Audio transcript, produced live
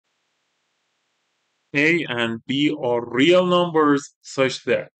A and B are real numbers such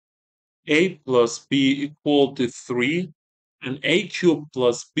that A plus B equal to 3 and A cubed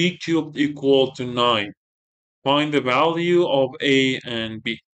plus B cubed equal to 9. Find the value of A and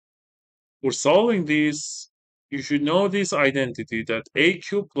B. For solving this, you should know this identity that A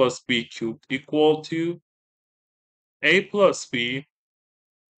cubed plus B cubed equal to A plus B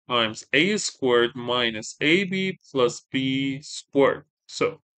times A squared minus AB plus B squared.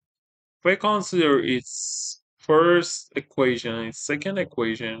 So if I consider its first equation and its second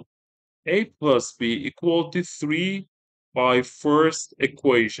equation, A plus B equal to 3 by first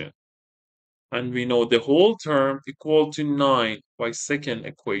equation. And we know the whole term equal to 9 by second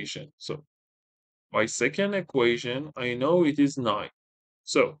equation. So by second equation, I know it is 9.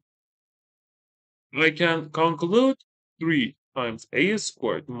 So I can conclude 3 times A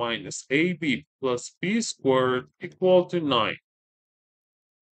squared minus AB plus B squared equal to 9.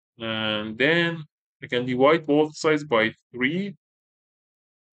 And then I can divide both sides by 3.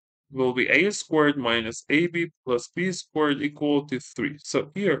 Will be A squared minus AB plus B squared equal to 3.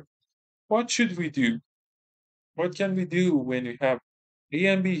 So here, what should we do? What can we do when we have A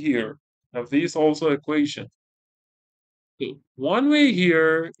and B here? Have these also equation. So one way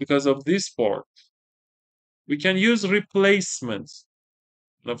here, because of this part, we can use replacements.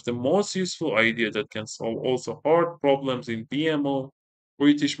 One of the most useful idea that can solve also hard problems in BMO,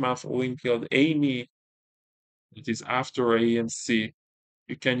 British Math Olympiad, AME, it is after AMC.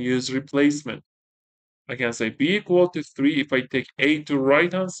 You can use replacement. I can say B equal to 3. If I take A to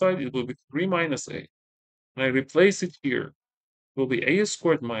right hand side, it will be 3 minus A. When I replace it here, it will be A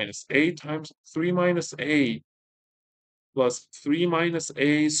squared minus A times 3 minus A plus 3 minus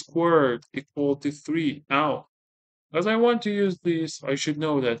A squared equal to 3. Now, as I want to use this, I should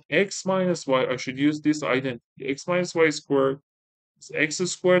know that x minus y, I should use this identity. X minus y squared is x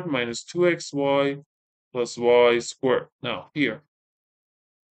squared minus 2xy plus y squared. Now, here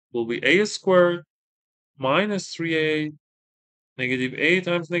will be A squared minus 3A negative A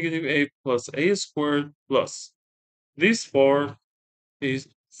times negative A plus A squared plus this part is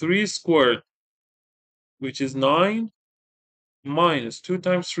 3 squared, which is 9 minus 2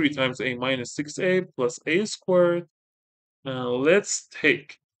 times 3 times A minus 6A plus A squared. Now let's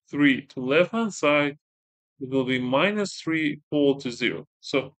take 3 to left hand side. It will be minus 3 equal to 0.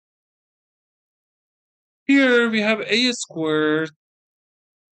 So here we have A squared,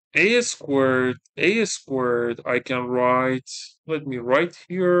 A squared, A squared. I can write, let me write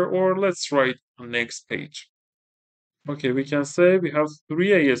here, or let's write on next page. Okay, we can say we have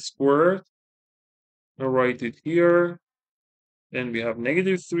 3A squared. I'll write it here. Then we have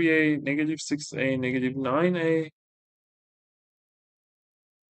negative 3A, negative 6A, negative 9A.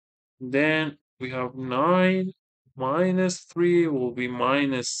 Then we have 9 minus 3 will be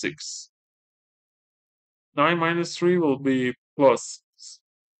minus 6. 9 minus 3 will be plus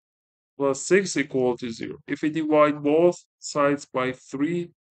 6 equal to 0. If we divide both sides by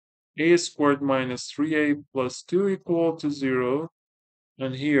 3, A squared minus 3A plus 2 equal to 0.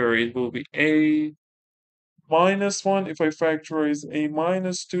 And here it will be A minus 1. If I factorize A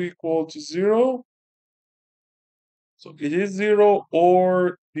minus 2 equal to 0, so it is 0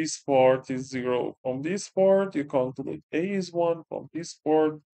 or this part is 0. From this part, you conclude A is 1. From this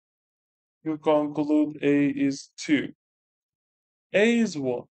part, you conclude A is 2. A is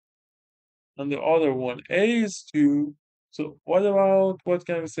 1. And the other one, A is 2. So what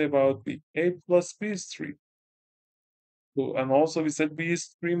can we say about B? A plus B is 3. So, and also we said B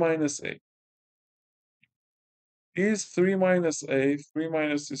is 3 minus A. B is 3 minus A. 3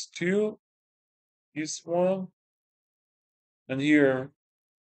 minus is 2 is 1. And here,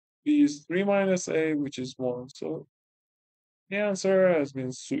 B is 3 minus A, which is 1. So the answer has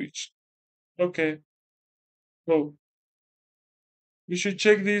been switched. Okay, so we should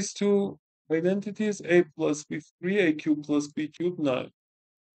check these two identities. A plus B3, A cubed plus B cubed, 9.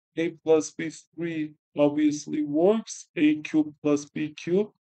 A plus B3 obviously works. A cubed plus B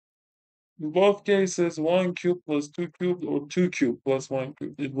cubed. In both cases, 1 cubed plus 2 cubed or 2 cubed plus 1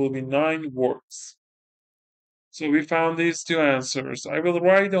 cubed. It will be 9 works. So we found these two answers. I will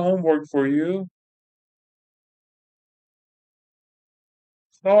write the homework for you.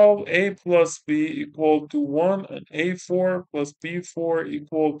 Solve A plus B equal to 1 and A4 plus B4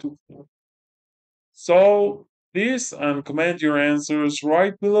 equal to 4. Solve this and comment your answers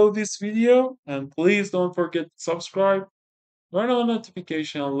right below this video. And please don't forget to subscribe, turn on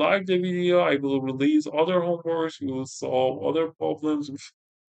notification, like the video. I will release other homeworks. We will solve other problems with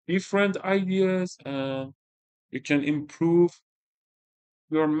different ideas, and you can improve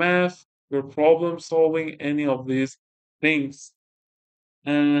your math, your problem solving, any of these things.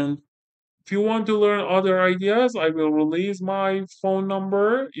 And if If you want to learn other ideas, I will release my phone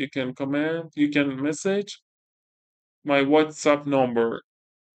number. You can comment, you can message my WhatsApp number.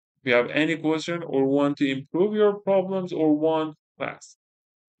 If you have any question or want to improve your problems or want class.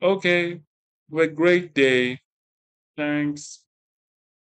 Okay, have a great day. Thanks.